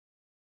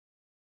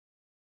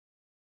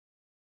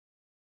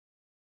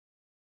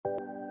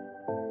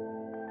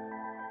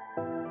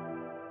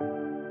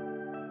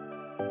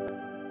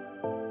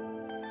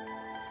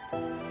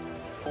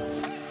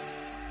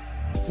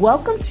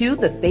Welcome to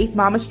the Faith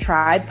Mamas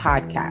Tribe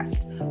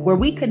podcast, where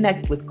we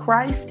connect with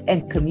Christ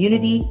and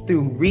community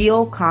through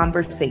real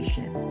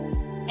conversation.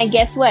 And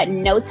guess what?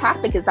 No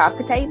topic is off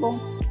the table.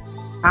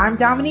 I'm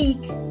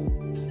Dominique.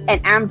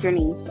 And I'm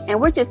Janice. And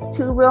we're just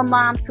two real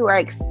moms who are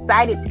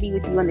excited to be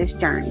with you on this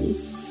journey.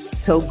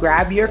 So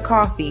grab your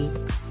coffee.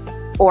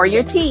 Or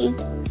your tea.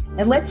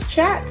 And let's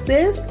chat,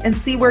 sis, and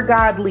see where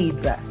God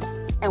leads us.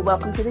 And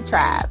welcome to the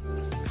tribe.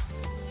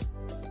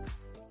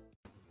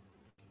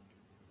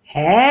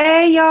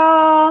 Hey,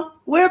 y'all.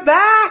 We're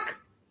back.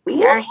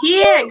 We are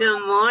here. Good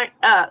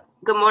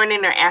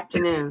morning or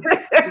afternoon.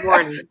 Good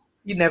morning.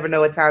 You never know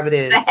what time it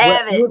is.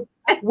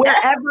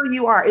 Wherever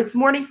you are. It's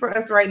morning for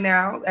us right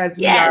now as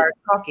we are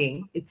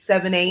talking. It's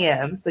 7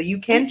 a.m. So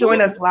you can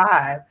join us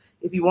live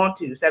if you want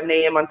to, 7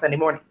 a.m. on Sunday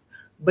mornings.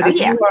 But if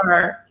you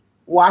are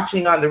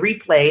watching on the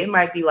replay, it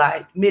might be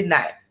like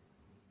midnight.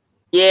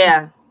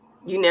 Yeah.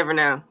 You never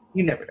know.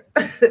 You never know.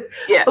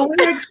 Yeah. But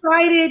we're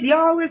excited.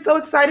 Y'all, we're so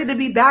excited to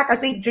be back. I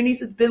think,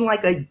 Janice, it's been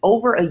like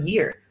over a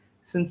year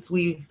since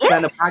we've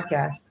done a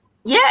podcast.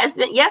 Yeah,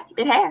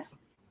 it has.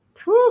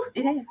 Whew.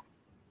 It has.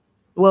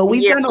 Well,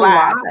 we've done a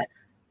lot.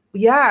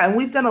 Yeah, and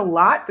we've done a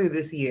lot through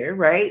this year,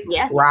 right?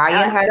 Yeah.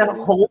 Ryan had a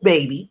whole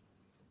baby.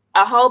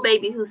 A whole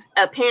baby who's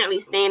apparently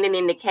standing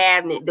in the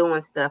cabinet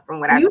doing stuff from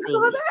what I've seen.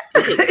 You saw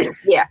that?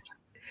 Yeah.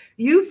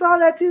 You saw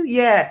that too?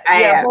 Yeah.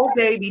 Yeah, whole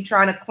baby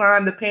trying to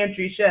climb the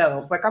pantry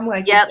shelves. Like, I'm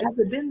like, it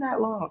hasn't been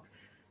that long.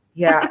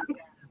 Yeah.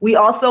 We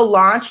also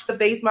launched the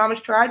Faith Mamas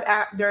Tribe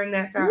app during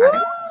that time.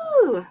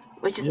 Woo!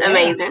 Which is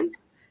amazing.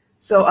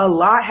 So a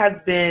lot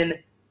has been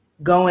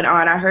going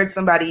on. I heard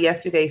somebody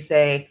yesterday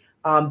say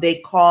they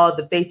call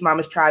the Faith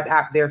Mamas Tribe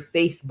app their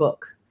Facebook.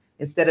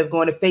 Instead of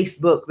going to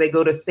Facebook, they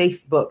go to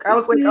Facebook. I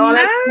was like, oh,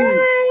 that's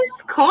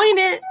cute. Coin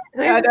it.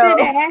 Let's do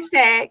the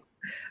hashtag.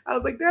 I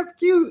was like, that's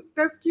cute.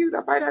 That's cute.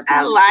 I might have to.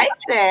 I like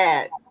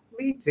that.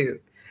 Me too.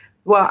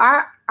 Well,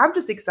 I'm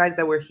just excited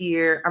that we're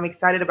here. I'm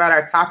excited about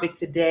our topic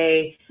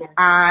today. Yeah.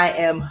 I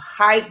am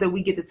hyped that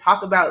we get to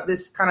talk about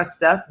this kind of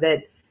stuff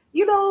that,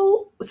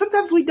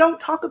 sometimes we don't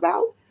talk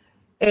about.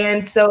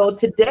 And so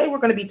today we're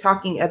going to be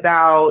talking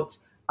about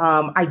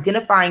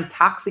identifying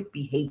toxic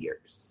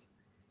behaviors.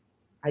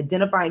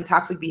 Identifying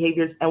toxic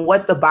behaviors and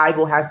what the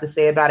Bible has to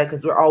say about it,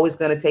 because we're always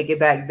going to take it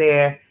back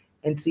there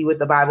and see what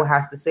the Bible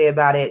has to say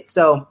about it.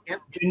 So,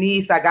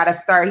 Janice, I got to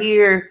start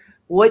here.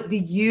 What do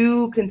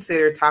you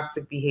consider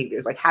toxic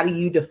behaviors? Like, how do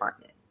you define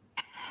it?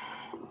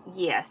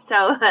 Yeah,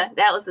 so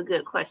that was a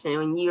good question.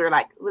 When you were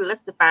like, well, let's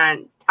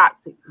define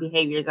toxic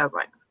behaviors, I was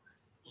like,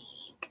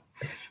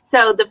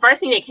 so the first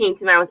thing that came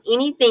to mind was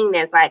anything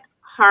that's like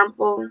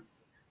harmful.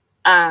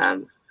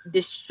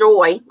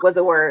 Destroy was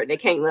a word that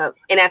came up.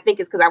 And I think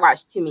it's because I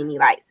watched too many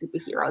like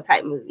superhero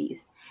type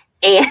movies.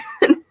 And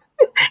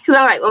because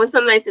I'm like, when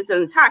somebody says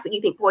something toxic,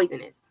 you think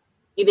poisonous.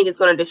 You think it's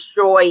going to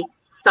destroy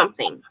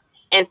something.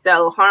 And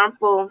so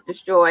harmful,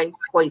 destroy,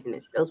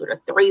 poisonous. Those were the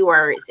three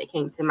words that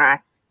came to my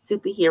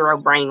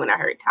superhero brain when I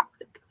heard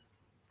toxic.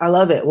 I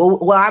love it.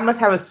 Well, I must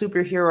have a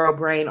superhero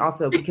brain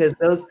also because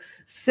those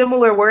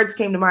similar words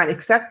came to mind,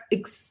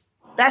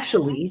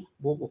 especially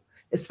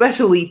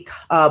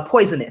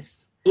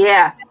poisonous.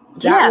 Yeah.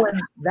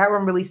 That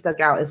one really stuck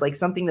out as like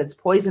something that's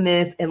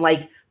poisonous and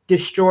like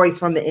destroys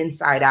from the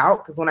inside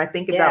out. Because when I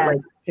think about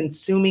like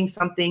consuming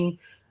something,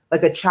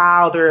 like a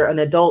child or an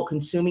adult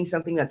consuming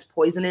something that's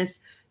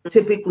poisonous,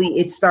 typically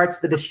it starts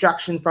the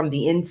destruction from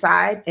the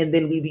inside, and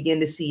then we begin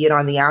to see it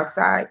on the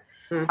outside.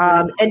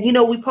 Mm-hmm.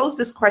 And we posed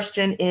this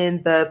question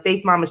in the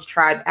Faith Mamas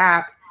Tribe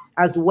app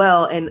as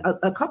well, and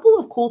a couple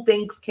of cool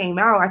things came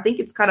out. I think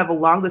it's kind of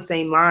along the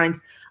same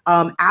lines.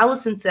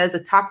 Allison says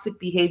a toxic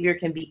behavior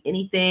can be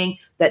anything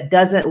that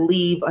doesn't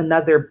leave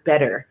another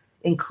better,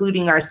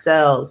 including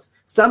ourselves.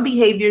 Some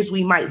behaviors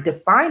we might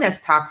define as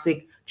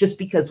toxic just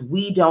because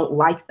we don't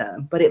like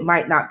them, but it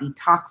might not be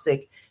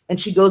toxic. And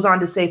she goes on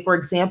to say, for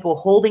example,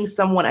 holding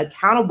someone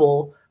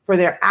accountable for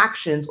their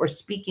actions or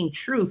speaking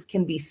truth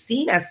can be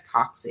seen as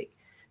toxic.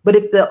 But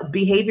if the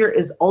behavior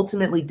is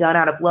ultimately done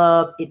out of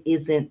love, it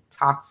isn't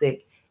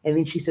toxic. And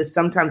then she says,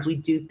 sometimes we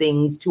do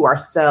things to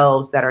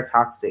ourselves that are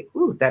toxic.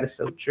 Ooh, that is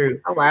so true.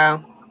 Oh,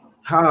 wow.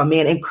 Oh,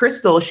 man. And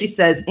Crystal, she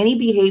says, any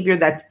behavior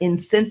that's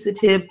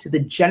insensitive to the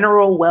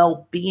general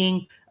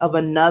well-being of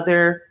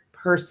another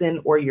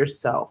person or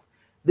yourself.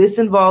 This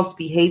involves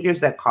behaviors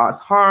that cause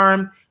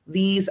harm.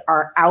 These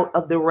are out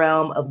of the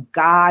realm of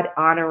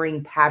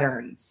God-honoring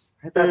patterns.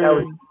 I thought that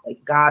was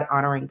like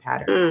God-honoring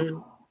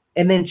patterns.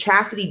 And then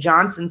Chastity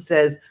Johnson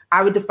says,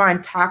 I would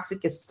define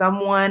toxic as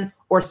someone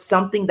or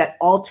something that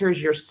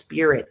alters your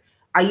spirit.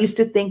 I used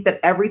to think that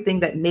everything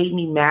that made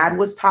me mad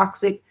was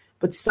toxic,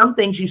 but some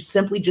things you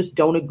simply just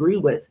don't agree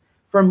with.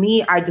 For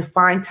me, I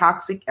define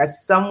toxic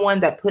as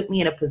someone that put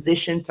me in a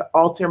position to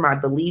alter my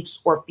beliefs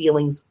or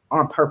feelings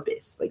on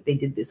purpose. Like they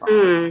did this on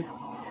purpose.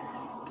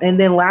 And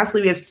then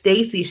lastly, we have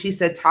Stacy. She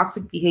said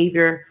toxic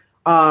behavior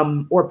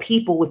or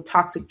people with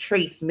toxic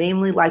traits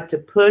mainly like to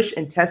push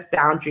and test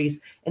boundaries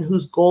and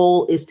whose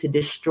goal is to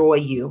destroy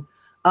you.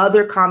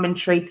 Other common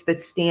traits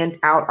that stand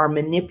out are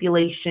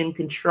manipulation,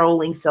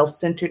 controlling,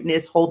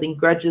 self-centeredness, holding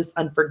grudges,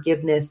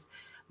 unforgiveness.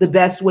 The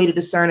best way to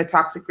discern a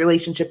toxic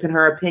relationship, in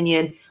her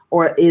opinion,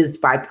 is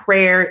by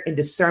prayer and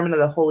discernment of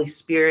the Holy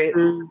Spirit.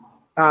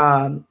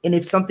 And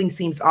if something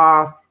seems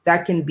off,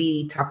 that can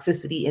be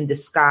toxicity in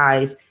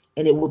disguise,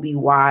 and it will be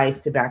wise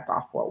to back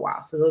off for a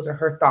while. So those are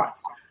her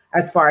thoughts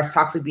as far as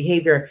toxic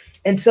behavior.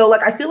 And so,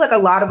 like, I feel like a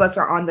lot of us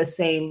are on the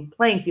same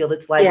playing field.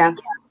 It's like,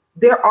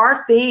 there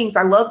are things,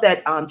 I love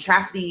that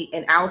Chastity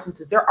and Allison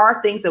says, there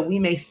are things that we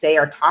may say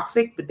are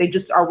toxic, but they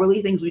just are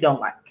really things we don't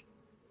like.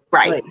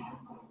 Right. Like,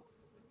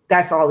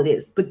 that's all it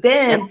is. But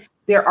then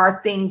there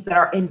are things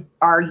that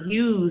are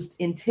used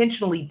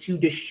intentionally to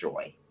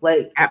destroy.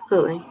 Like,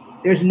 absolutely.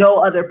 There's no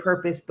other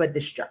purpose but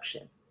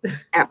destruction.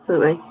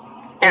 Absolutely.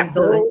 And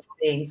those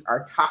things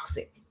are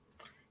toxic.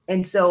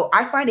 And so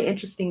I find it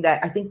interesting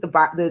that I think the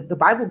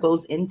Bible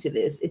goes into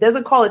this. It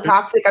doesn't call it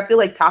toxic. I feel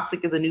like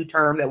toxic is a new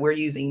term that we're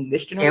using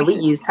this generation. Yeah,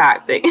 we use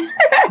toxic. We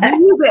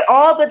use it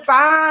all the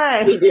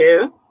time. We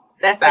do.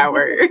 That's our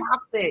word.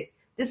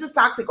 This is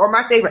toxic, or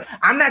my favorite.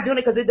 I'm not doing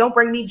it because it don't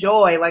bring me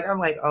joy. Like, I'm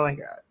like, oh my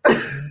God.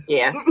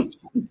 Yeah.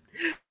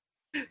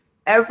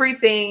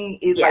 Everything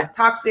is like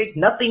toxic.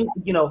 Nothing,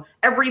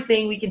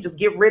 everything we can just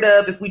get rid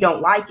of if we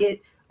don't like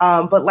it.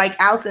 But like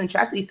Allison and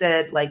Chastity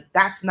said, like,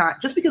 that's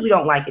not, just because we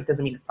don't like it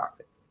doesn't mean it's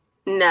toxic.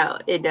 No,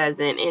 it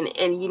doesn't.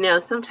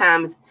 And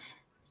sometimes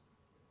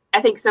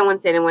I think someone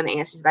said in one of the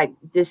answers, like,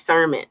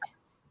 discernment,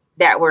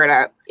 that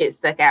word, it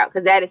stuck out,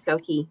 because that is so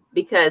key,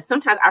 because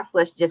sometimes our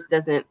flesh just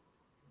doesn't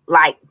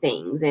like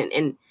things,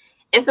 and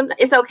some,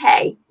 it's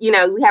okay.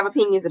 We have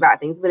opinions about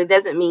things, but it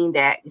doesn't mean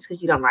that just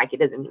because you don't like it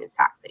doesn't mean it's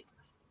toxic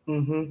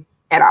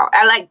at all.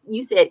 I like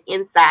you said,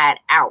 inside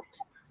out.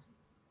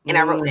 And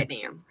I wrote that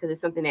down because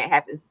it's something that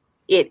happens.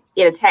 It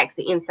attacks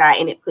the inside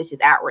and it pushes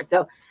outward.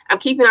 So I'm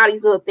keeping all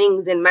these little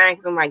things in mind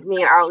because I'm like,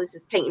 man, all this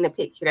is painting a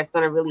picture that's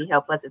going to really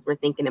help us as we're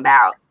thinking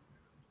about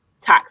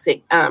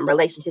toxic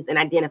relationships and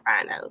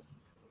identifying those.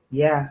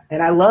 Yeah.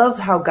 And I love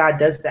how God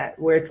does that,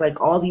 where it's like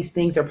all these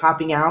things are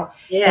popping out.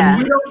 Yeah.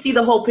 And we don't see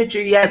the whole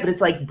picture yet, but it's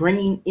like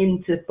bringing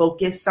into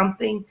focus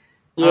something.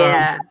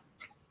 Yeah.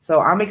 So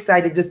I'm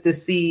excited just to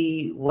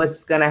see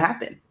what's going to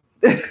happen.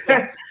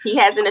 He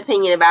has an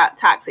opinion about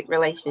toxic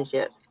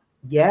relationships.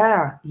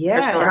 Yeah.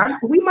 Sure. And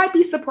we might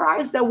be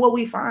surprised at what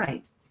we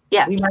find.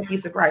 Yeah. We might be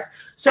surprised.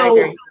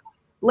 So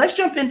let's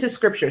jump into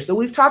scripture. So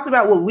we've talked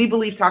about what we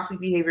believe toxic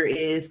behavior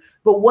is,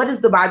 but what does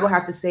the Bible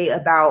have to say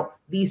about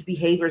these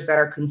behaviors that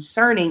are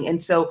concerning?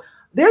 And so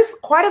there's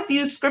quite a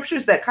few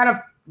scriptures that kind of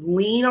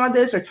lean on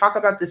this or talk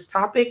about this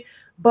topic,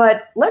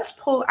 but let's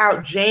pull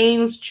out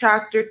James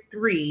chapter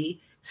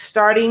 3,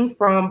 starting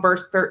from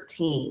verse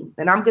 13.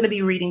 And I'm going to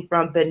be reading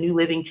from the New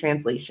Living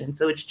Translation.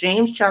 So it's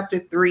James chapter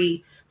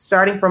 3,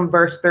 starting from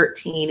verse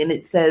 13. And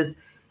it says,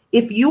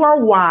 if you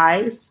are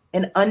wise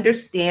and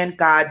understand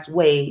God's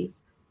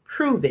ways,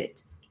 prove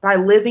it by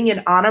living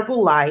an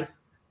honorable life,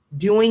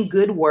 doing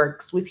good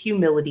works with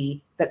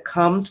humility that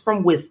comes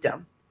from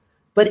wisdom.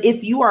 But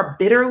if you are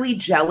bitterly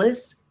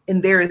jealous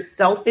and there is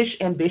selfish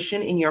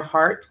ambition in your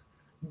heart,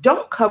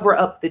 don't cover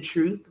up the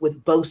truth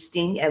with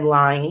boasting and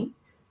lying.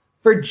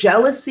 For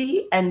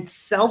jealousy and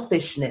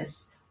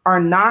selfishness are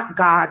not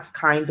God's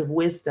kind of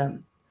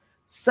wisdom.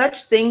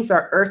 Such things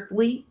are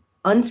earthly,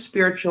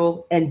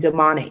 unspiritual, and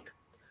demonic.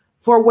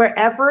 For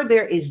wherever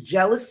there is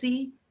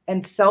jealousy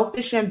and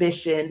selfish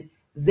ambition,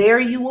 there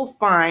you will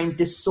find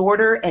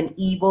disorder and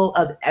evil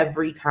of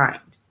every kind.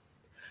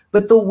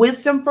 But the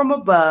wisdom from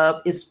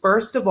above is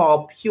first of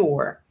all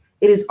pure.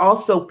 It is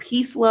also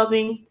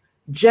peace-loving,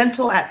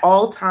 gentle at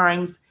all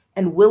times,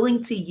 and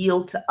willing to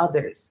yield to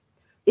others.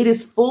 It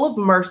is full of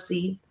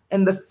mercy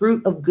and the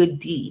fruit of good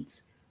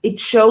deeds. It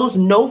shows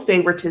no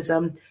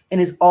favoritism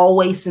and is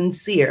always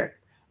sincere.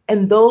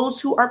 And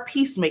those who are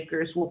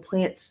peacemakers will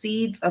plant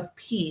seeds of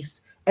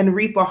peace and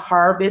reap a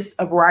harvest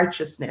of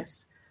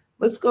righteousness.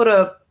 Let's go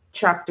to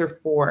chapter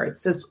 4. It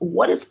says,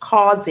 what is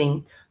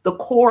causing the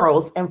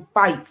quarrels and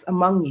fights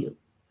among you?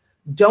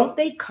 Don't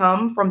they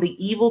come from the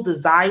evil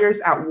desires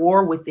at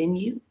war within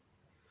you?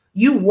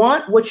 You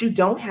want what you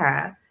don't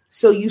have,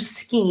 so you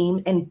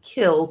scheme and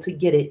kill to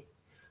get it.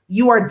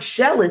 You are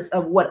jealous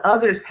of what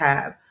others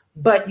have,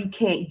 but you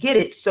can't get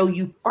it, so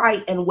you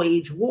fight and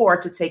wage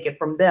war to take it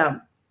from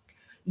them.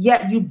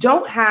 Yet you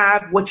don't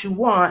have what you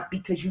want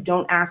because you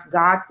don't ask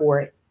God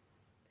for it.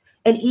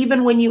 And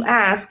even when you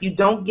ask, you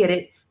don't get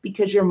it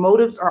because your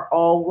motives are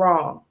all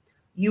wrong.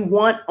 You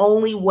want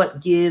only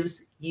what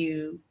gives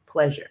you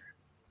pleasure.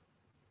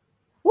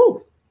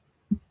 Woo.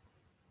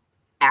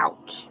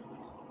 Ouch.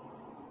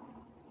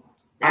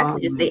 I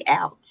can just say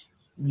ouch.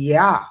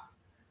 Yeah.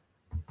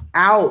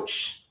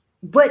 Ouch.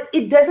 But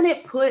it doesn't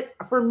it put,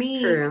 for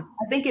me, True.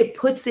 I think it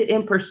puts it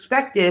in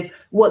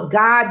perspective what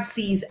God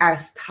sees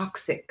as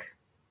toxic.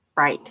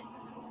 Right.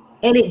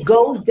 And it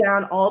goes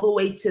down all the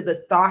way to the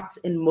thoughts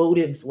and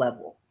motives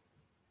level.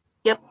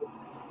 Yep.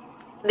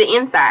 The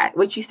inside,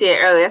 what you said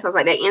earlier, that's what I was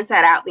like, that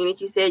inside out thing that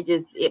you said,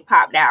 just, it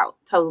popped out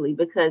totally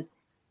because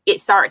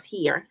it starts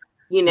here.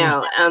 You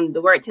know,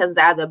 the word tells us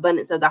out of the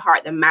abundance of the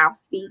heart, the mouth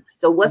speaks.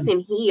 So what's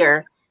in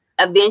here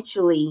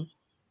eventually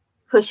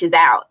pushes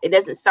out. It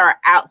doesn't start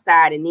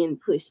outside and then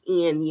push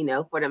in, you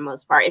know, for the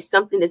most part. It's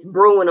something that's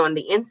brewing on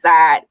the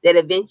inside that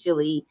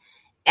eventually,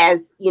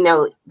 as you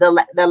know, the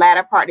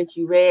latter part that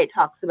you read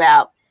talks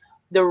about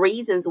the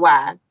reasons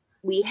why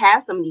we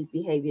have some of these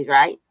behaviors,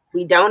 right?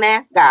 We don't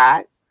ask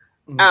God.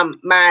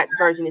 My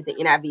version is the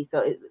NIV,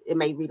 so it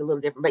may read a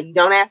little different, but you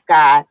don't ask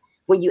God.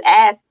 When you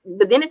ask,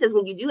 but then it says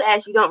when you do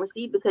ask, you don't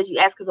receive because you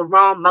ask because of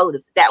wrong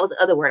motives. That was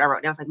the other word I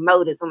wrote down. It's like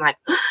motives. I'm like,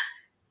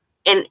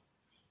 and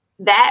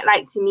that,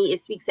 like, to me,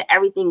 it speaks to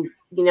everything,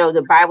 you know,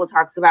 the Bible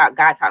talks about,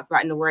 God talks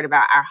about in the word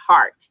about our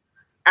heart,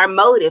 our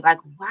motive. Like,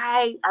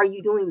 why are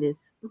you doing this?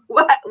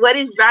 What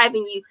is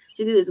driving you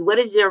to do this? What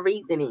is your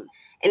reasoning?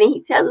 And then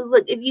he tells us,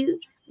 look, if you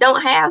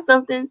don't have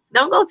something,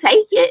 don't go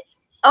take it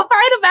or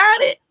fight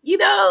about it. You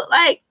know,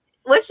 like,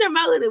 what's your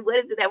motive? What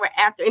is it that we're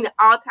after? And it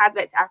all ties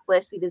back to our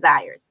fleshly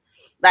desires.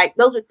 Like,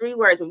 those were 3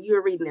 words when you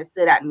were reading that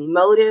stood out to me: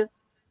 motive,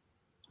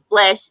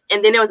 flesh,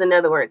 and then there was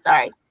another word,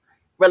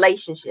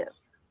 relationship.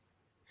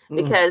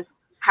 Because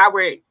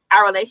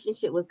our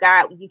relationship with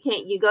God,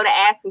 you go to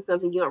ask him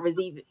something, you don't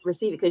receive it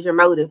because your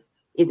motive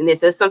isn't this.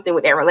 There's something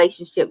with that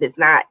relationship that's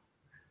not,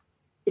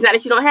 it's not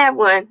that you don't have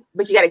one,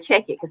 but you got to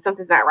check it because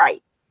something's not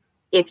right.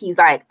 If he's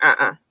like,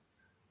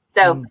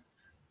 So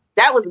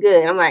that was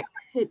good. I'm like,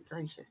 good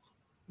gracious.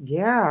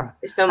 Yeah.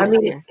 There's so much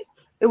there.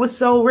 It was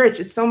so rich.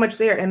 It's so much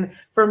there. And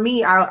for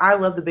me, I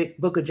love the big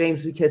book of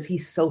James because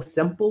he's so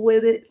simple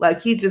with it. Like,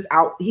 he's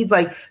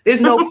like, there's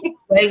no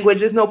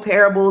language, there's no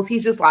parables.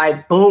 He's just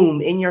like,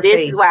 boom, in your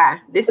face.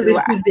 This is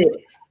why.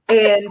 It.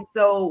 And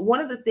so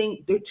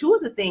two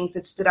of the things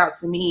that stood out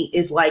to me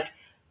is, like,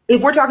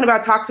 if we're talking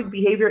about toxic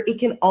behavior, it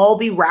can all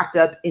be wrapped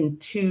up in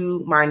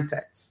 2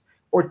 mindsets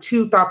or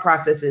 2 thought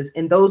processes.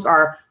 And those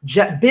are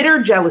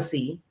bitter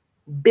jealousy,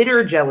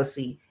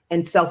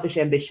 and selfish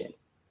ambition.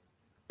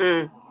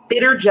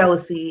 Bitter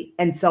jealousy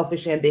and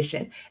selfish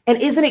ambition. And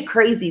isn't it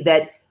crazy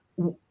that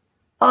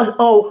a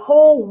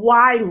whole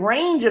wide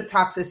range of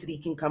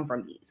toxicity can come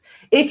from these?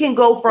 It can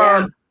go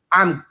from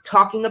I'm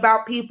talking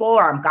about people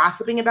or I'm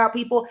gossiping about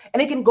people,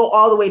 and it can go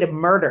all the way to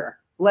murder.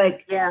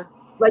 Like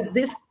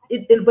this,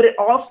 but it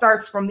all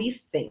starts from these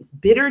things: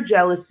 bitter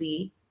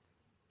jealousy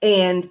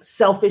and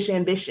selfish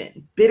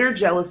ambition, bitter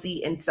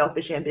jealousy and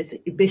selfish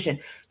ambition,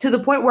 to the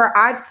point where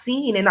I've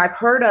seen and I've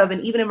heard of,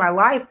 and even in my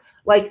life,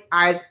 like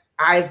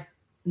I've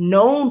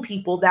known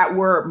people that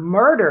were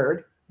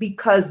murdered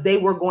because they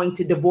were going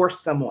to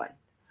divorce someone.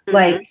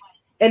 Like,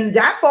 and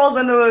that falls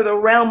under the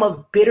realm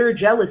of bitter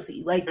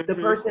jealousy. Like, the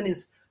person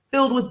is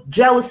filled with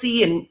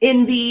jealousy and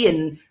envy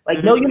and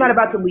like, no, you're not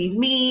about to leave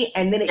me.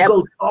 And then it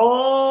goes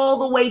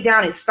all the way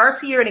down. It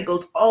starts here and it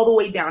goes all the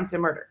way down to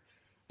murder.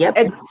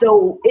 And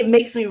so it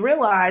makes me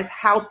realize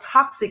how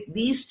toxic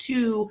these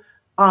 2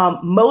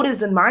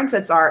 motives and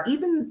mindsets are.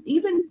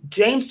 Even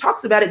James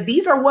talks about it.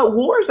 These are what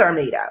wars are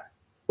made of.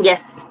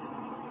 Yes.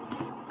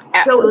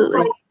 Absolutely. So,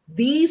 like,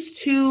 these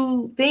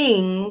 2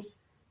 things,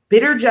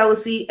 bitter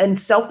jealousy and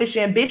selfish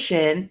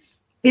ambition,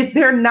 if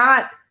they're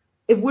not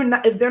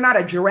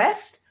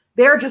addressed,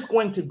 they're just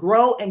going to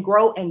grow and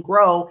grow and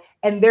grow,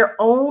 and their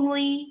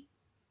only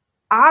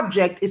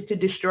object is to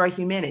destroy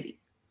humanity.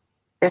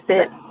 That's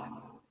it.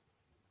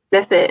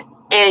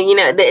 And, you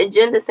know, the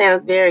agenda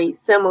sounds very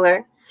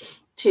similar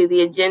to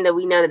the agenda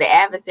we know that the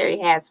adversary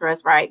has for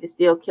us, right? To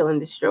steal, kill, and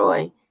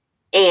destroy.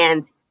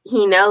 And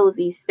he knows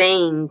these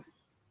things.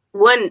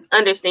 One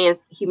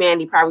understands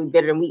humanity probably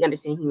better than we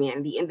understand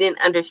humanity, and then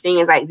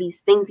understands, like, these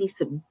things,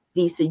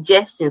 these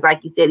suggestions,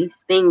 like you said,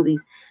 these things,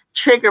 these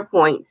trigger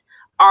points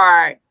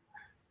are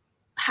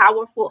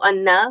powerful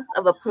enough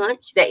of a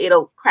punch that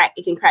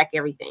it can crack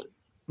everything.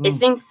 It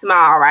seems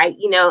small, right?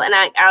 You know, and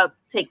I'll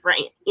take for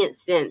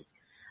instance,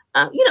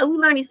 you know, we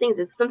learn these things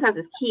sometimes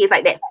as kids,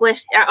 like that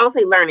flesh. I don't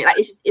say learning, like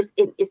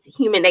it's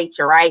human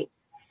nature, right?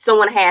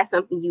 Someone has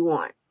something you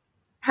want.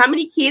 How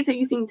many kids have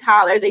you seen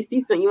toddlers? They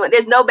see something you want.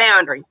 There's no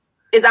boundary.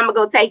 Is I'm gonna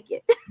go take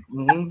it,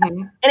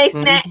 and they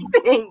snatch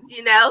things,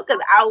 you know,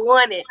 because I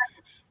want it.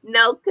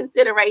 No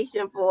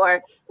consideration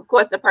for, of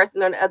course, the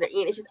person on the other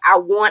end. It's just I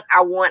want,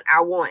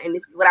 and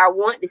this is what I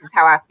want. This is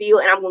how I feel,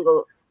 and I'm gonna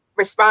go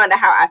respond to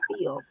how I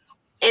feel.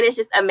 And it's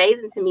just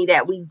amazing to me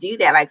that we do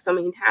that. Like, so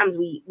many times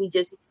we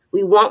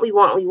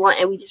want,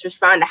 and we just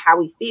respond to how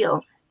we feel.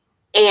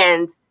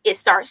 And it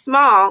starts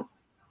small,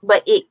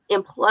 but it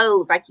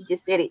implodes, like you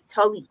just said. It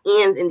totally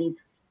ends in these.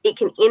 It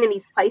can end in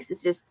these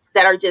places just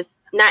that are just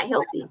not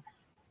healthy,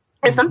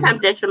 and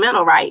sometimes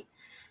detrimental, right?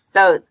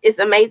 So it's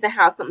amazing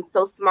how something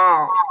so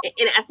small.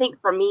 And I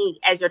think for me,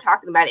 as you're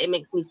talking about it, it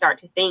makes me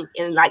start to think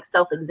and like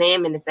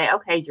self-examine and say,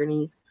 okay,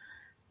 Janice,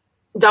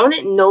 don't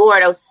ignore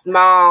those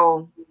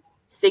small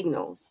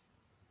signals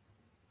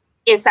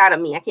inside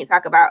of me. I can't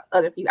talk about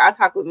other people. I'll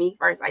talk with me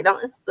first. Like,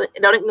 don't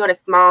ignore the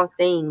small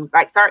things.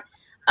 Like, start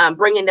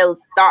bringing those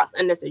thoughts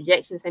under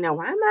subjection and say, no,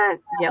 why am I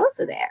jealous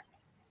of that?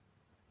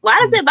 Why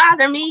does it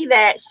bother me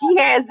that she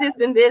has this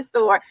and this,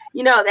 or,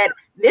 you know, that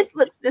this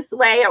looks this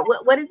way, or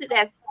what is it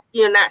that's,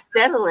 you're not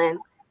settling?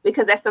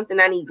 because that's something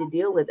I need to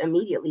deal with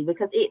immediately,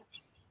 because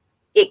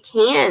it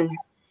can,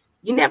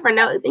 you never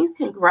know, things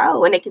can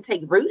grow and it can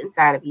take root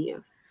inside of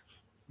you.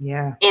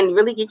 Yeah. And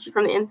really get you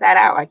from the inside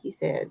out, like you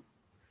said.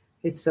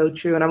 It's so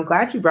true. And I'm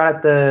glad you brought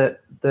up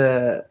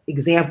the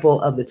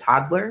example of the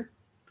toddler,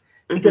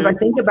 because I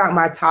think about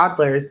my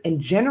toddlers, and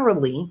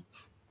generally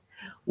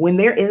when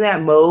they're in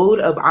that mode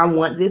of I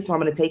want this, so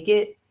I'm going to take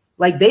it,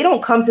 like they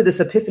don't come to this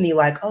epiphany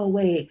like, oh,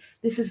 wait,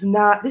 this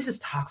is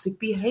toxic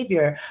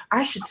behavior.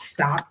 I should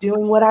stop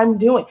doing what I'm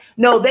doing.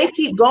 No, they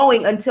keep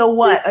going until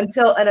what?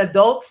 Until an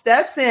adult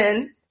steps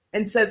in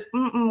and says,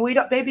 we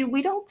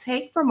don't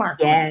take from our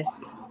friends.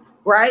 Yes.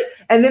 Right?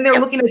 And then they're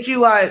looking at you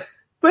like,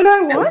 but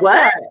I want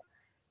that.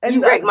 And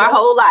you wrecked my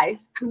whole life.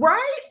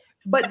 Right?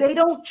 But they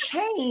don't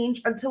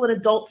change until an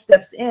adult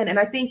steps in. And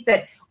I think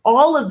that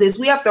all of this,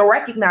 we have to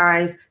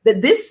recognize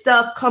that this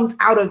stuff comes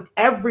out of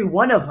every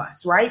one of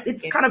us, right?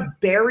 It's kind of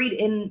buried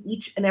in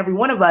each and every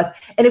one of us.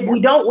 And if we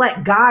don't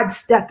let God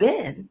step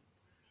in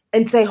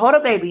and say, hold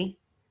up, baby,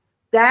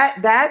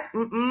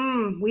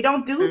 we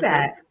don't do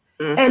that.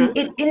 And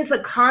it is a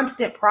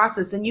constant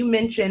process. And you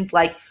mentioned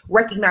like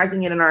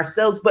recognizing it in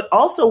ourselves, but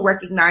also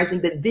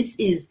recognizing that this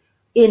is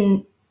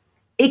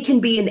it can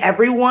be in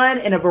everyone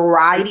in a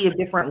variety of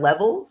different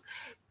levels.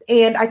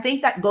 And I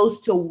think that goes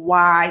to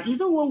why,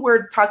 even when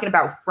we're talking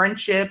about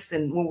friendships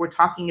and when we're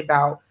talking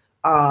about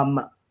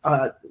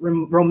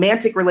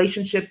romantic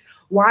relationships,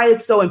 why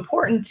it's so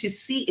important to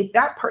see if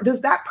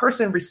does that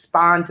person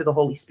respond to the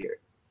Holy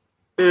Spirit?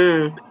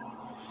 Do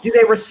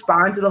they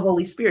respond to the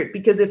Holy Spirit?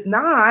 Because if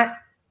not,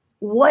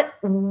 what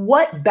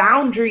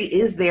boundary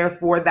is there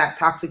for that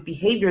toxic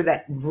behavior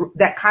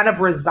that kind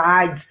of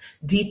resides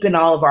deep in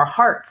all of our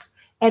hearts?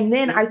 And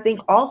then I think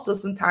also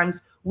sometimes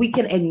we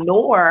can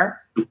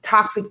ignore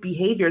toxic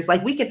behaviors.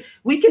 Like we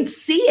can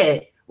see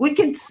it. We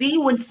can see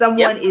when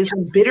someone is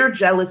in bitter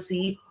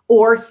jealousy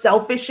or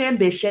selfish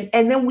ambition,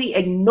 and then we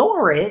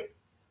ignore it.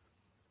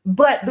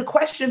 But the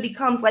question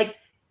becomes like,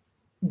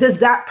 does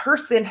that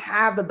person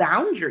have a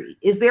boundary?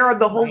 Is there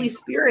the Holy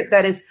Spirit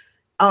that is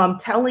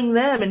telling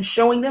them and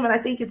showing them? And I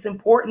think it's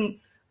important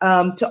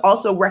to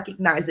also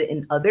recognize it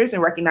in others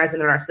and recognize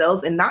it in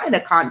ourselves, and not in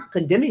a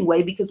condemning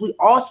way, because we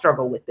all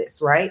struggle with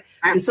this, right?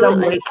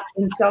 Absolutely.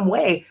 In some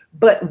way,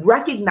 but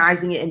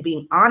recognizing it and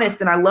being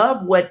honest. And I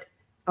love what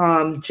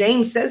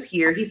James says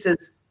here. He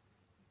says,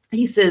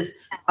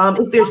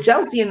 if there's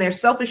jealousy and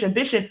there's selfish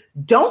ambition,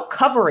 don't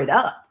cover it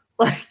up.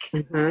 Like,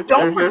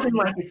 don't pretend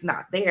like it's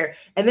not there.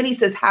 And then he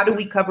says, how do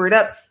we cover it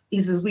up?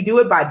 He says, we do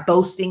it by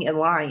boasting and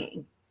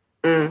lying.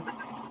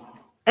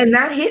 And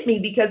that hit me,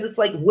 because it's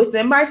like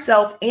within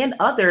myself and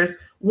others,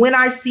 when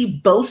I see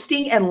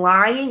boasting and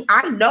lying,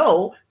 I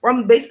know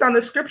based on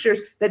the scriptures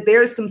that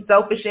there is some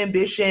selfish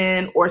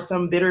ambition or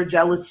some bitter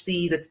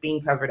jealousy that's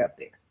being covered up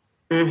there.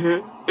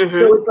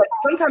 So it's like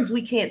sometimes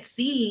we can't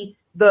see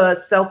the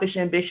selfish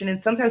ambition,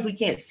 and sometimes we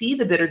can't see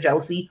the bitter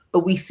jealousy,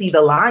 but we see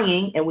the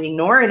lying and we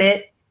ignoring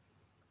it.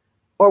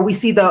 Or we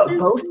see the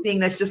boasting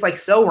that's just like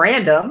so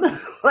random, and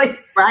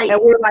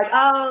we're like,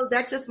 oh,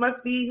 that just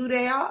must be who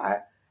they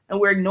are. And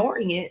we're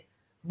ignoring it.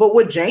 But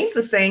what James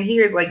is saying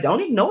here is like,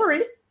 don't ignore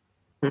it.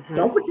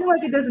 Don't pretend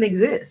like it doesn't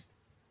exist.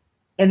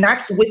 And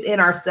that's within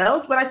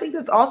ourselves. But I think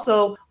that's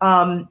also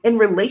in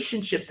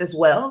relationships as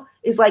well.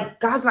 It's like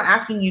God's not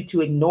asking you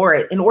to ignore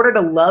it. In order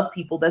to love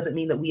people doesn't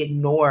mean that we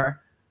ignore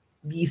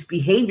these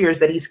behaviors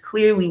that he's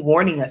clearly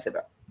warning us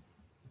about.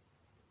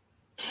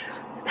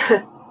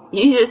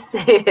 You just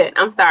said,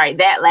 I'm sorry,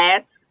 that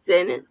last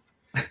sentence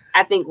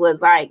I think was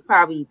like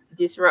probably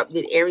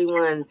disrupted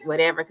everyone's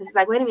whatever. Because it's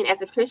like, wait a minute,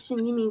 as a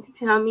Christian, you mean to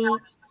tell me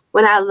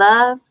when I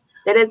love,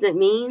 that doesn't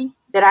mean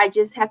that I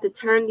just have to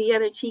turn the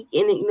other cheek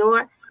and ignore?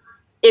 And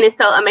it's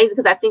so amazing,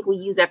 because I think we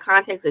use that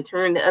context to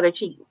turn the other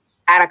cheek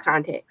out of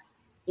context.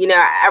 You know,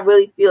 I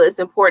really feel it's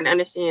important to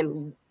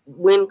understand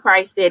when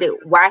Christ said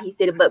it, why he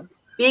said it, but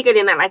bigger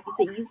than that, like you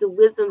said, use the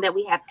wisdom that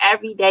we have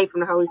every day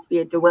from the Holy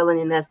Spirit dwelling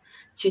in us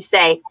to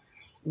say,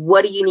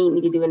 what do you need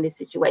me to do in this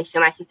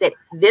situation? Like you said,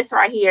 this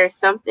right here,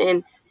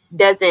 something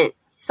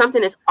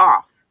is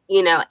off,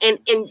 you know, and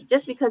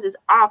just because it's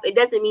off, it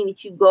doesn't mean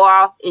that you go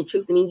off in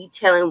truth. I mean, you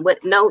telling what,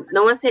 no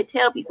one said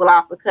tell people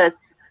off, because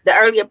the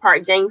earlier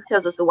part, James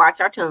tells us to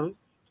watch our tongue.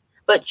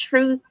 But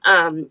truth,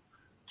 I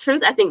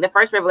think the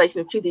first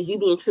revelation of truth is you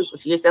being truthful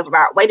to yourself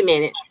about, wait a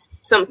minute,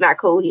 something's not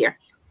cool here.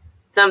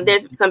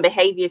 There's some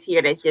behaviors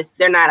here that just,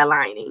 they're not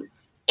aligning.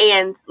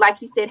 And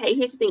like you said, hey,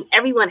 here's the thing,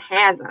 everyone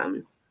has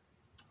them.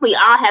 We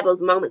all have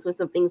those moments when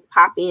some things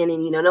pop in,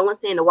 and, you know, no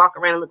one's saying to walk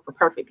around and look for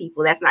perfect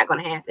people. That's not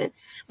going to happen.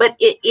 But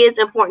it is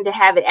important to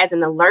have it as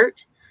an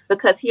alert,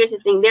 because here's the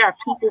thing. There are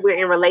people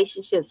we're in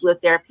relationships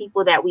with. There are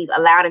people that we've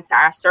allowed into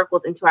our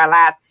circles, into our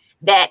lives,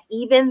 that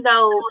even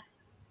though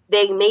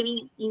they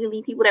maybe even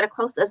be people that are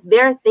close to us,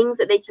 there are things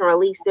that they can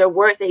release. There are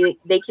words that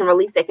they can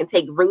release that can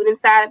take root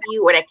inside of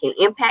you, or that can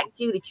impact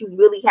you, that you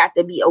really have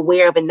to be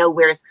aware of and know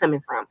where it's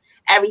coming from.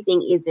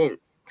 Everything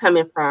isn't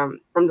coming from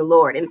the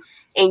Lord.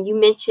 And you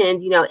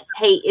mentioned, you know,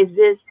 hey,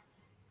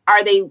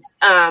 Are they,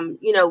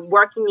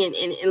 working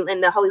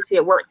in the Holy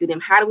Spirit work through them?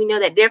 How do we know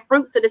that? There are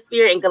fruits of the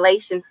Spirit in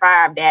Galatians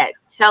 5 that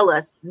tell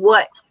us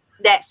what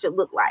that should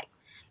look like.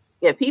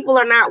 If people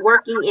are not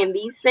working in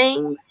these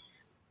things,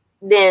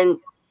 then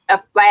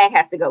a flag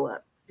has to go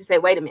up to say,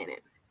 wait a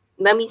minute,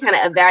 let me kind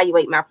of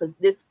evaluate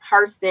this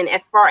person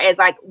as far as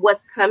like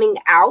what's coming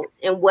out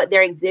and what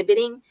they're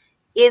exhibiting.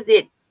 Is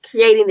it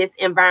creating this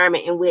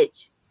environment in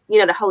which,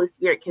 the Holy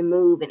Spirit can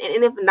move? And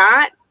if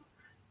not,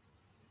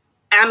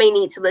 I may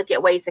need to look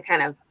at ways to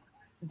kind of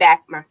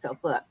back myself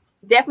up.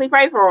 Definitely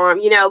pray for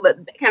them, but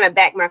kind of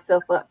back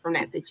myself up from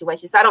that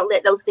situation. So I don't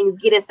let those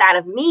things get inside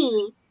of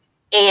me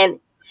and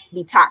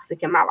be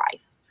toxic in my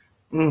life.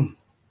 And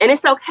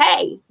it's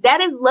okay.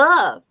 That is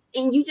love.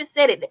 And you just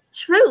said it.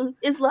 Truth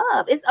is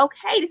love. It's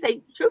okay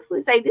to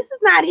truthfully say, this is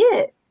not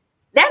it.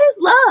 That is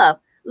love.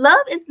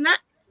 Love is not,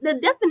 the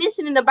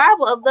definition in the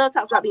Bible of love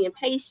talks about being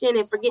patient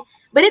and forget,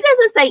 but it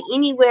doesn't say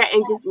anywhere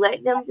and just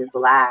let them just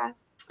lie.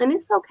 And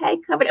it's okay,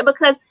 cover it,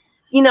 because,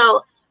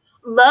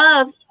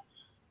 love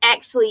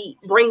actually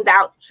brings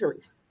out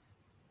truth.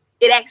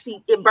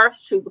 It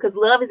births truth, because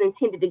love is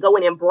intended to go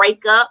in and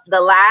break up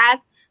the lies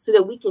so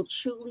that we can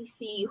truly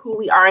see who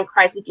we are in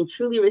Christ. We can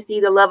truly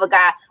receive the love of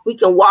God. We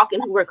can walk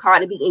in who we're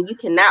called to be. And you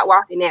cannot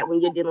walk in that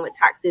when you're dealing with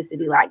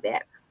toxicity like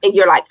that. And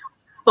you're like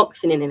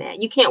functioning in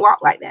that. You can't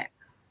walk like that.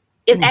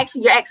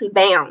 You're actually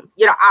bound.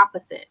 You're the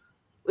opposite,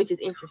 which is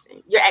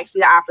interesting. You're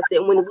actually the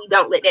opposite. When we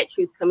don't let that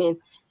truth come in,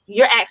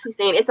 you're actually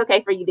saying it's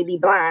okay for you to be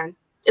blind.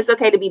 It's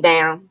okay to be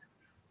bound.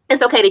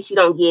 It's okay that you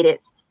don't get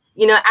it.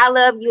 I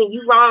love you and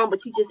you wrong, but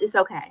it's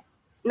okay.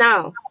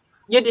 No,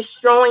 you're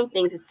destroying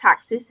things. It's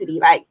toxicity.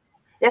 Like,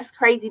 that's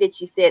crazy that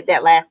you said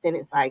that last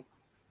sentence. Like,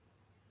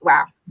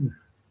 wow,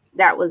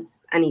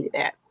 I needed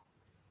that.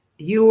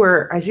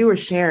 As you were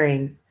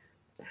sharing,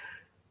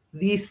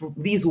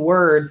 these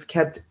words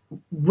kept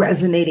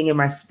resonating in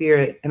my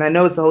spirit. And I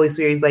know it's the Holy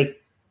Spirit. He's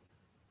like,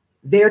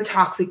 their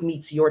toxic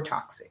meets your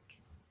toxic.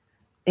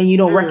 And you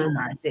don't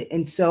recognize it.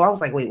 And so I was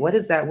like, wait, what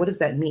is that? What does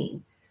that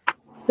mean?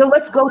 So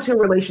let's go to a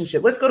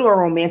relationship. Let's go to a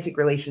romantic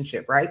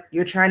relationship, right?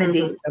 You're trying to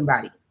date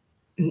somebody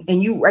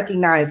and you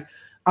recognize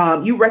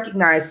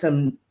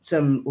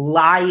some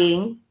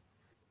lying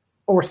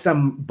or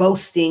some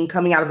boasting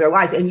coming out of their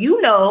life. And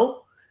you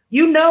know,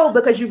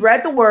 because you've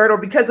read the word or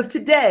because of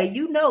today,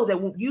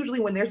 that usually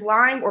when there's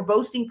lying or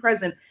boasting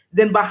present,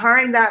 then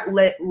behind that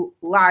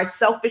lies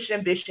selfish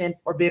ambition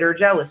or bitter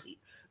jealousy,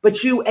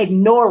 but you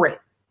ignore it.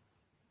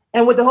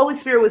 And what the Holy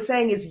Spirit was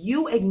saying is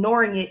you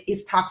ignoring it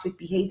is toxic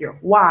behavior.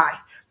 Why?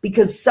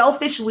 Because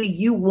selfishly,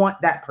 you want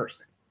that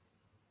person.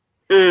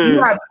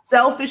 You have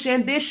selfish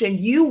ambition.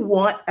 You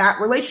want that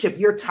relationship.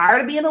 You're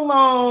tired of being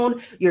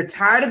alone. You're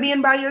tired of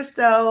being by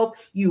yourself.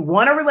 You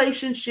want a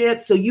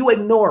relationship, so you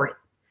ignore it.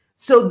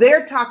 So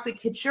their toxic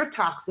hits your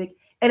toxic,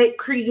 and it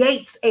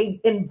creates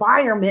an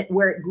environment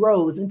where it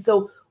grows. And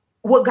so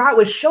what God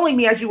was showing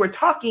me as you were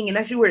talking and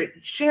as you were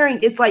sharing,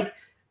 it's like,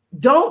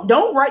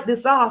 don't write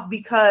this off,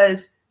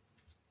 because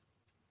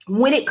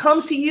when it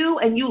comes to you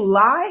and you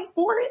lie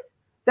for it,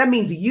 that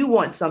means you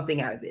want something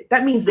out of it.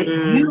 That means that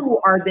you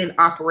are then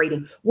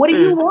operating. What do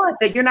you want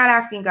that you're not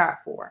asking God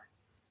for?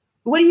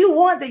 What do you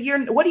want that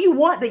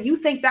you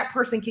think that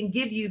person can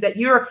give you that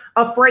you're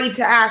afraid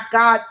to ask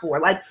God for?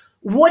 Like,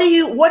 what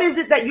is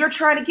it that you're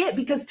trying to get?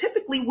 Because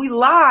typically we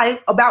lie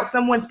about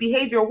someone's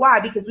behavior. Why?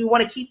 Because we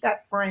want to keep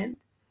that friend.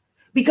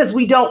 Because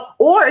we don't,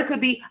 or it could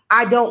be,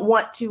 I don't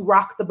want to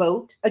rock the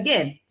boat.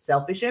 Again,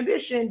 selfish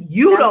ambition.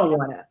 You don't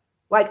want to.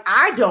 Like,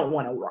 I don't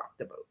want to rock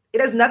the boat.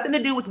 It has nothing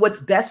to do with what's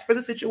best for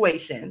the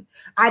situation.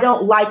 I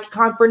don't like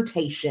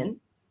confrontation.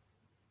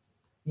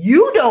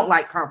 You don't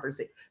like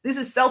confrontation. This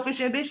is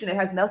selfish ambition. It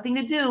has nothing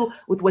to do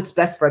with what's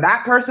best for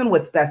that person,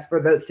 what's best for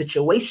the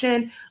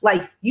situation.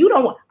 Like,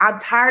 I'm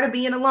tired of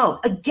being alone.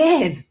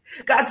 Again,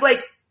 God's like,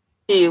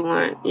 you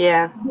want,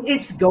 yeah.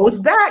 It goes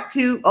back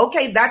to,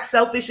 okay, that's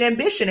selfish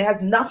ambition. It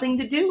has nothing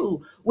to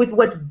do with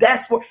what's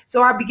best for.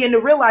 So I begin to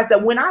realize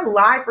that when I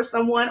lie for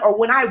someone, or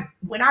when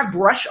I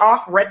brush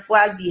off red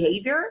flag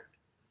behavior,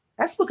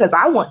 that's because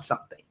I want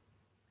something.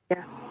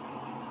 Yeah.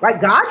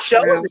 Like, God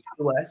shows it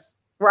to us,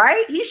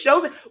 right? He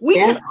shows it. We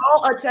can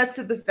all attest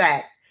to the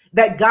fact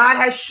that God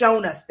has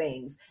shown us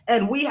things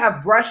and we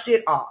have brushed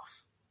it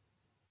off.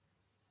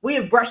 We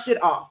have brushed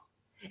it off.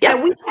 Yeah.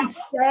 And we can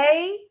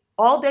say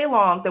all day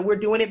long that we're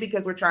doing it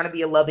because we're trying to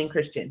be a loving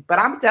Christian. But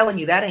I'm telling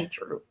you, that ain't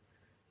true.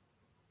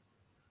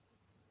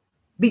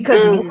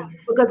 Because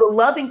a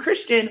loving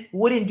Christian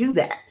wouldn't do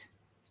that.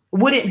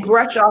 Wouldn't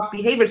brush off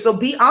behavior. So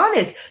be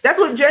honest. That's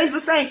what James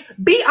is saying.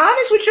 Be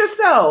honest with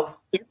yourself.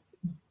 Yep.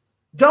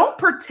 Don't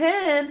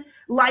pretend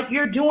like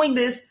you're doing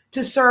this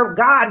to serve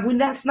God when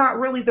that's not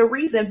really the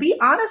reason. Be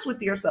honest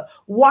with yourself.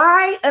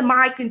 Why am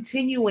I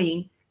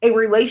continuing a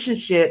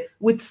relationship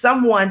with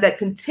someone that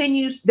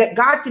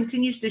God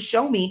continues to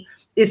show me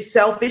is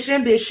selfish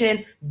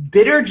ambition,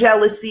 bitter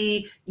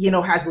jealousy,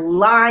 has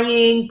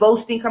lying,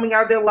 boasting coming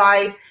out of their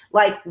life?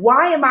 Like,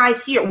 why am I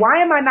here? Why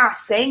am I not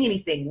saying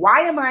anything?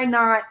 Why am I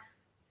not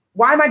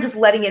Why am I just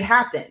letting it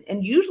happen?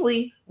 And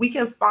usually we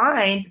can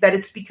find that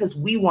it's because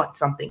we want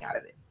something out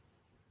of it.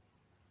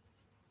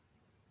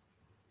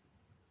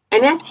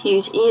 And that's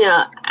huge. You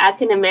know, I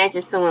can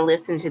imagine someone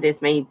listening to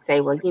this may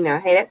say, well, you know,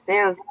 hey, that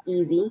sounds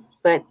easy,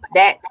 but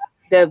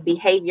the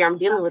behavior I'm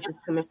dealing with is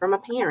coming from a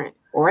parent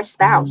or a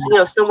spouse, you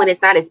know, someone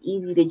that's not as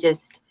easy to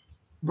just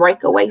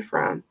break away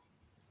from.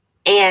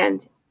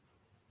 And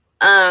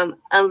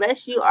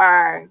unless you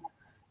are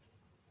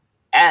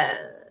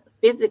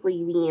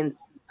physically being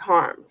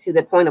harmed to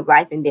the point of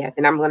life and death,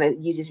 and I'm going to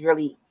use this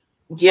really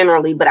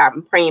generally, but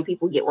I'm praying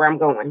people get where I'm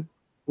going.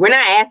 We're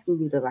not asking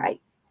you to like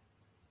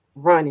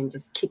run and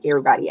just kick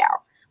everybody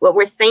out. What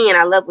we're saying,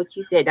 I love what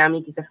you said,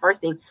 Dominique, is the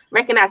first thing,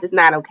 recognize it's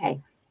not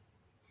okay.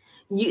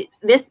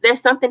 There's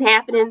something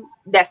happening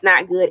that's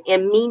not good,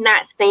 and me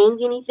not saying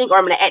anything or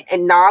I'm going to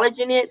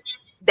acknowledging it,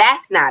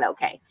 that's not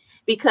okay.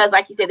 Because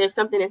like you said, there's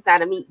something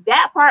inside of me.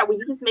 That part where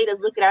you just made us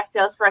look at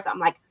ourselves first, I'm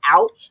like,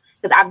 ouch,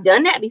 because I've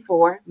done that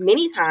before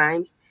many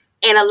times.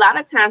 And a lot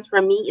of times for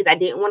me is I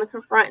didn't want to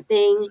confront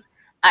things.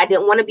 I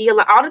didn't want to be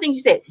alone. All the things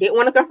you said, didn't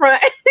want to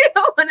confront, didn't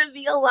want to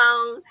be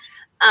alone.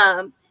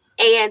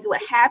 And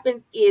what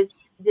happens is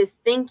this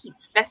thing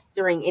keeps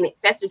festering and it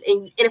festers.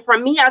 And for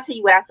me, I'll tell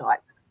you what I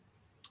thought.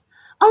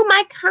 Oh,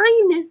 my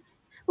kindness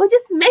will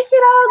just make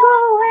it all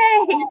go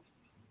away.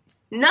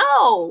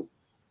 No,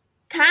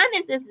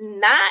 kindness is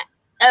not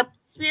a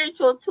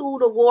spiritual tool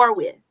to war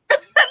with.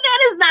 That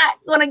is not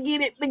going to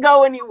get it to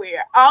go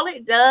anywhere. All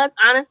it does,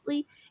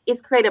 honestly,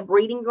 is create a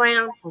breeding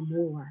ground for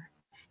more.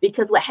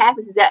 Because what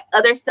happens is that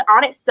all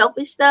that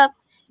selfish stuff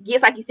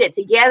gets, like you said,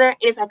 together. And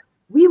it's like,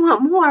 we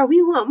want more. And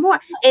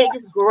it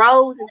just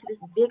grows into this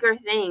bigger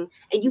thing.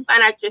 And you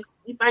find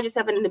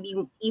yourself having to be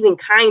even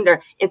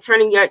kinder and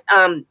turning your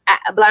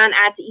blind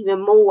eye to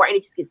even more. And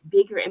it just gets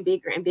bigger and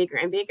bigger and bigger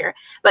and bigger.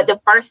 But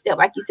the first step,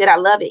 like you said, I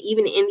love it.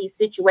 Even in these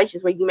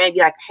situations where you may be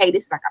like, hey,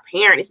 this is like a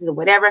parent, this is a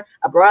whatever,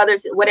 a brother,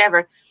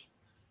 whatever.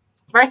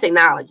 First,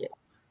 acknowledge it.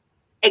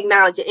 And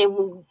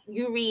when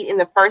you read in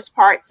the first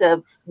parts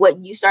of what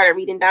you started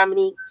reading,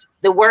 Dominique,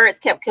 the words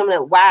kept coming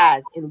up,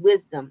 wise and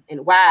wisdom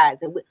and wise.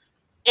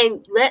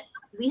 And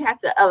we have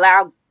to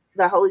allow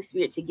the Holy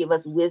Spirit to give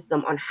us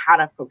wisdom on how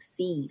to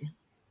proceed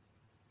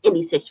in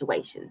these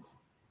situations.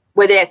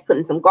 Whether that's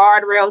putting some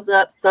guardrails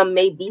up, some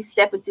may be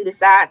stepping to the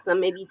side, some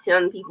may be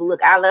telling people,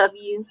 look, I love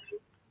you.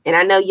 And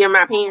I know you're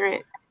my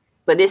parent,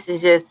 but this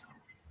is just,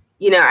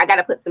 you know, I got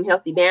to put some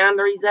healthy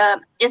boundaries up.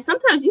 And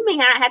sometimes you may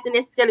not have to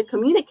necessarily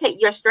communicate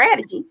your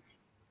strategy.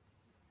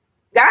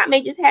 God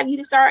may just have you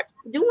to start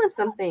doing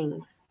some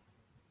things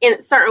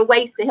in certain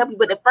ways to help you.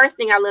 But the first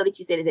thing I love that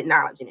you said is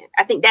acknowledging it.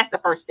 I think that's the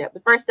first step. The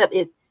first step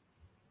is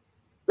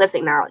let's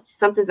acknowledge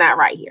something's not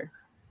right here.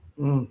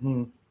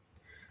 Mm-hmm.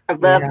 I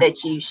love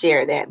that you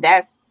share that.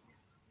 That's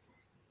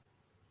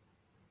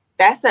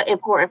an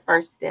important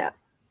first step.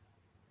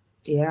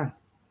 Yeah.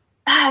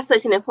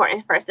 Such an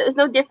important first step. It's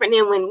no different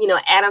than when, you know,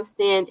 Adam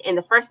sinned. And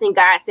the first thing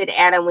God said to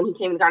Adam when he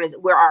came to the garden is,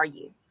 where are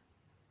you?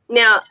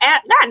 Now,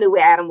 God knew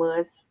where Adam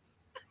was.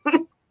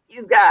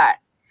 He's God.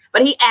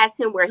 But he asked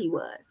him where he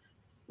was.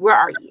 Where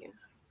are you?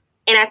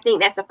 And I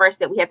think that's the first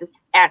step we have to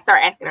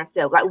start asking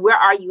ourselves, like, where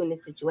are you in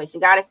this situation?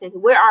 God is saying,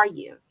 where are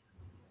you?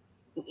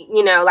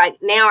 You know, like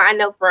now I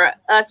know for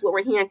us what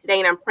we're hearing today,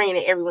 and I'm praying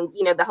that everyone,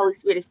 you know, the Holy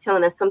Spirit is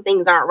telling us some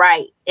things aren't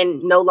right.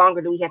 And no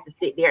longer do we have to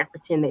sit there and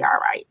pretend they are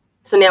right.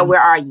 So now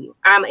where are you?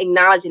 I'm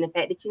acknowledging the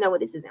fact that, you know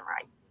what, this isn't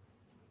right.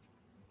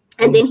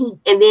 And then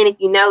if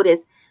you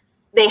notice,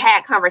 God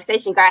had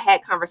conversation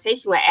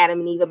with Adam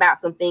and Eve about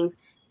some things.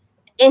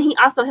 And he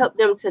also helped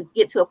them to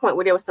get to a point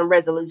where there was some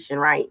resolution,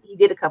 right? He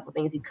did a couple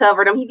things. He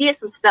covered them. He did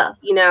some stuff,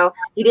 you know.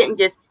 He didn't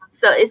just,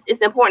 so it's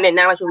important to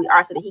acknowledge where we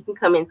are so that he can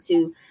come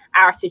into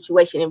our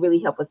situation and really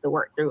help us to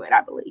work through it,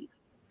 I believe.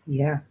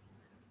 Yeah,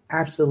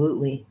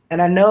 absolutely.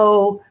 And I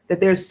know that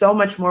there's so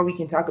much more we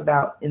can talk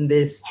about in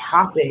this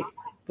topic,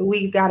 but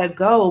we got to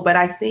go. But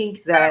I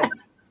think that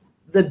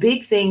the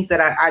big things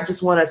that I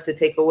just want us to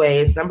take away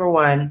is, number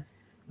one,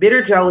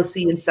 bitter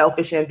jealousy and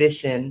selfish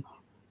ambition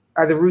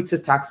are the roots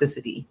of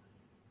toxicity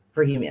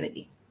for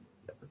humanity.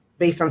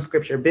 Based on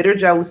scripture, bitter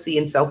jealousy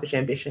and selfish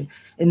ambition.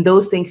 And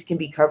those things can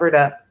be covered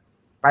up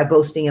by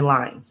boasting and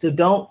lying. So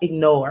don't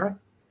ignore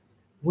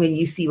when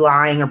you see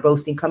lying or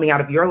boasting coming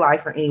out of your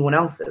life or anyone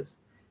else's.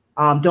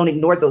 Don't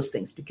ignore those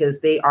things because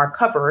they are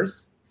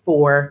covers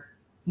for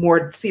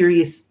more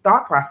serious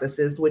thought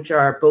processes, which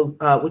are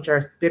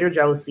bitter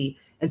jealousy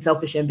and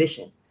selfish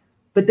ambition.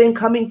 But then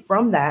coming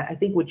from that, I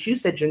think what you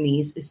said,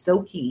 Janice, is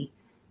so key.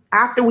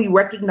 After we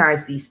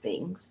recognize these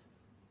things,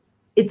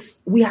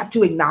 we have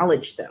to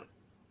acknowledge them.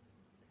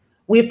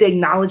 We have to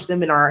acknowledge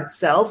them in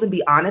ourselves and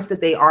be honest that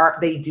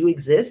they do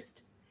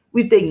exist.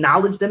 We have to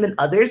acknowledge them in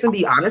others and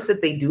be honest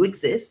that they do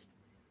exist.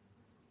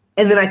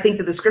 And then I think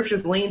that the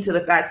scriptures lean to the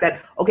fact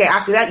that, okay,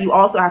 after that, you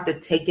also have to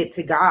take it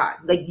to God.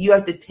 Like you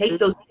have to take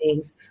those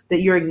things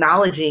that you're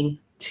acknowledging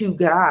to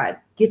God.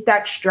 Get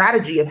that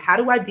strategy of how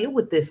do I deal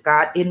with this,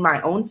 God, in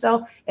my own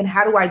self? And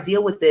how do I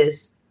deal with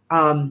this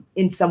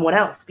in someone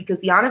else? Because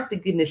the honest to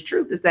goodness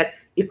truth is that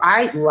if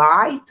I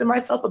lie to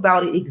myself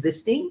about it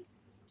existing,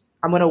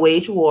 I'm going to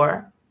wage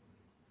war.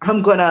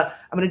 I'm going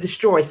to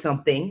destroy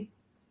something.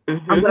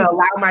 Mm-hmm. I'm going to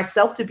allow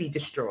myself to be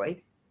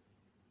destroyed.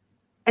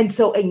 And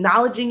so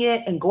acknowledging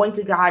it and going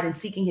to God and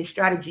seeking his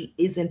strategy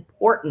is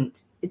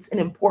important. It's an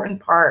important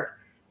part.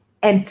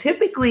 And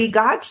typically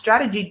God's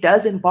strategy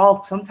does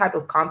involve some type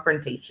of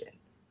confrontation,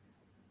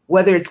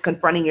 whether it's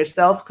confronting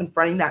yourself,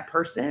 confronting that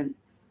person.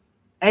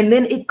 And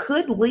then it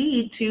could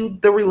lead to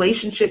the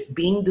relationship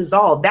being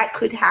dissolved. That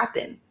could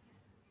happen.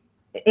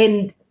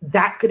 And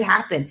that could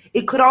happen.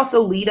 It could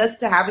also lead us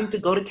to having to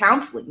go to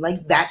counseling.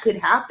 Like that could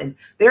happen.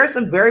 There are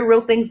some very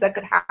real things that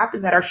could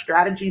happen that are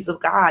strategies of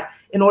God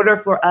in order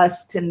for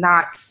us to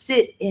not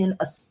sit in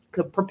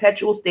a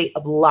perpetual state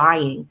of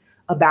lying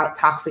about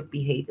toxic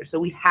behavior. So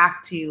we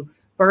have to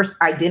first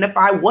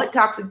identify what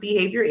toxic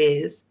behavior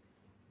is.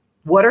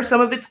 What are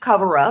some of its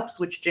cover-ups,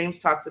 which James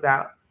talks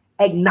about?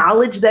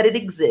 Acknowledge that it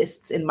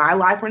exists in my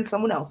life or in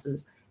someone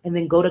else's, and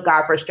then go to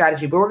God for a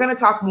strategy. But we're going to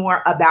talk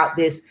more about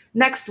this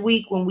next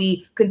week when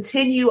we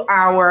continue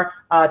our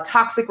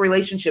toxic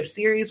relationship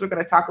series. We're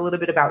going to talk a little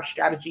bit about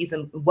strategies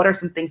and what are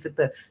some things that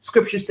the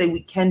scriptures say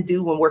we can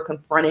do when we're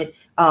confronted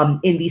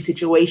in these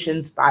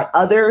situations by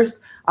others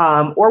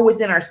or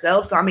within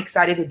ourselves. So I'm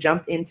excited to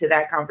jump into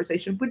that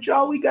conversation. But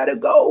y'all, we got to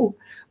go.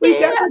 We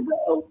got to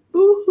go.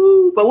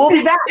 Boo-hoo. But we'll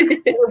be back.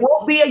 It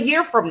won't be a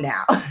year from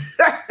now.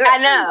 I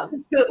know.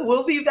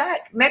 We'll be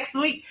back next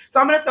week. So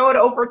I'm going to throw it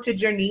over to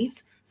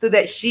Janice so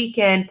that she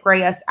can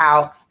pray us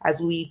out as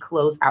we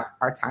close out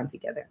our time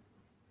together.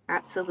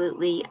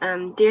 Absolutely.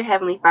 Dear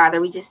Heavenly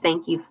Father, we just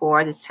thank you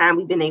for this time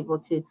we've been able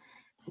to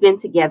spend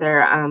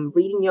together,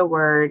 reading your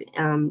word,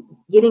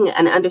 getting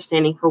an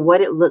understanding for what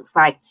it looks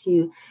like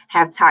to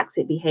have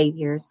toxic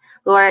behaviors.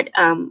 Lord,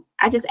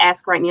 I just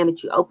ask right now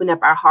that you open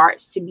up our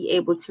hearts to be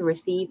able to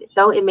receive,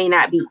 though it may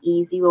not be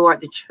easy,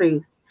 Lord, the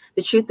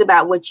truth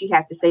about what you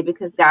have to say,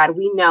 because God,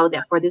 we know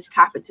that for this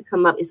topic to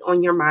come up is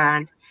on your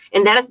mind.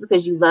 And that is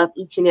because you love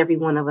each and every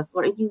one of us,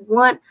 Lord. You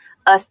want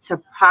us to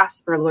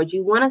prosper, Lord.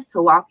 You want us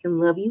to walk in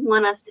love. You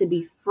want us to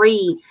be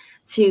free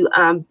to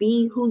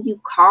be who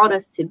you've called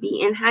us to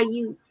be and how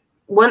you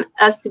want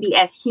us to be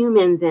as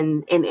humans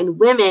and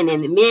women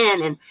and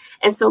men.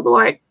 And so,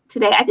 Lord,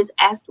 today I just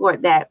ask,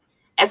 Lord, that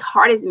as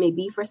hard as it may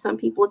be for some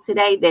people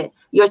today, that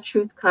your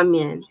truth come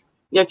in.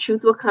 Your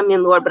truth will come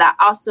in, Lord, but I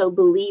also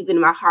believe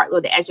in my heart,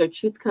 Lord, that as your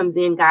truth comes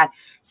in, God,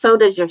 so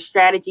does your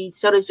strategy,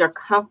 so does your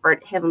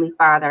comfort, Heavenly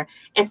Father,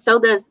 and so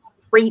does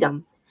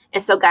freedom.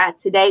 And so, God,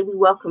 today we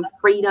welcome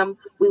freedom.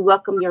 We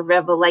welcome your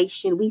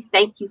revelation. We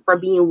thank you for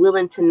being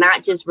willing to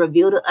not just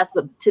reveal to us,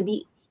 but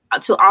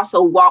to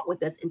also walk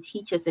with us and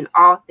teach us in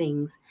all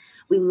things.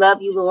 We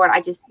love you, Lord.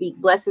 I just speak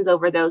blessings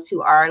over those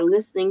who are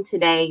listening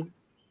today,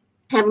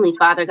 Heavenly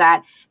Father,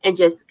 God, and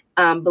just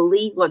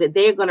believe, Lord, that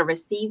they're going to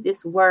receive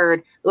this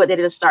word, Lord, that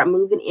it'll start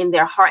moving in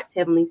their hearts,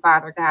 Heavenly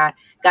Father, God,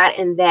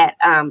 and that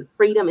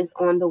freedom is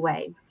on the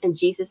way. In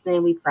Jesus'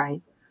 name we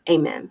pray.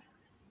 Amen.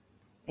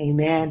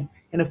 Amen.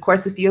 And of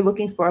course, if you're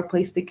looking for a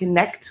place to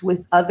connect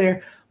with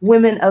other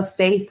women of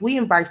faith, we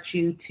invite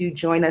you to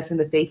join us in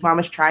the Faith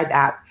Mamas Tribe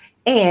app.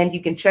 And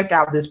you can check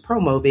out this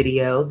promo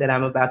video that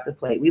I'm about to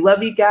play. We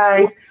love you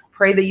guys.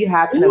 Pray that you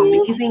have an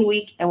amazing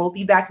week. And we'll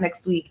be back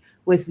next week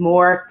with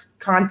more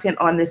content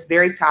on this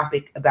very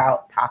topic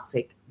about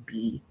toxic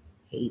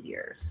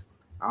behaviors.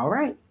 All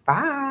right.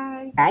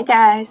 Bye. Bye,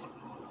 guys.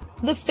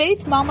 The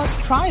Faith Mamas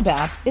Tribe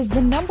app is the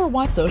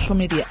 #1 social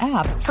media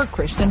app for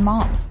Christian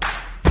moms.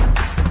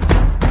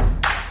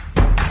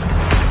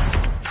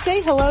 Say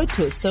hello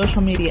to a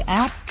social media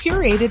app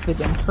curated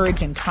with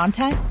encouraging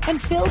content and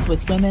filled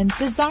with women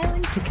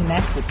desiring to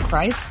connect with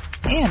Christ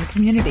and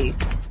community.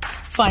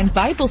 Find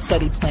Bible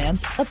study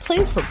plans, a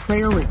place for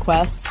prayer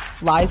requests,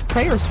 live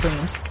prayer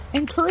streams,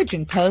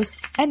 encouraging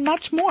posts, and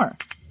much more.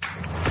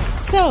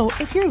 So,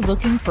 if you're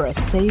looking for a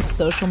safe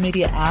social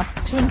media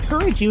app to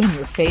encourage you in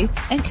your faith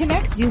and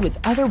connect you with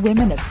other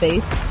women of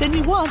faith, then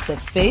you want the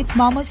Faith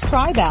Mamas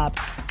Tribe app.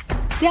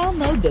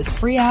 Download this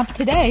free app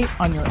today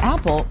on your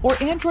Apple or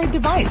Android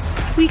device.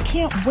 We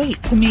can't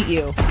wait to meet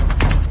you.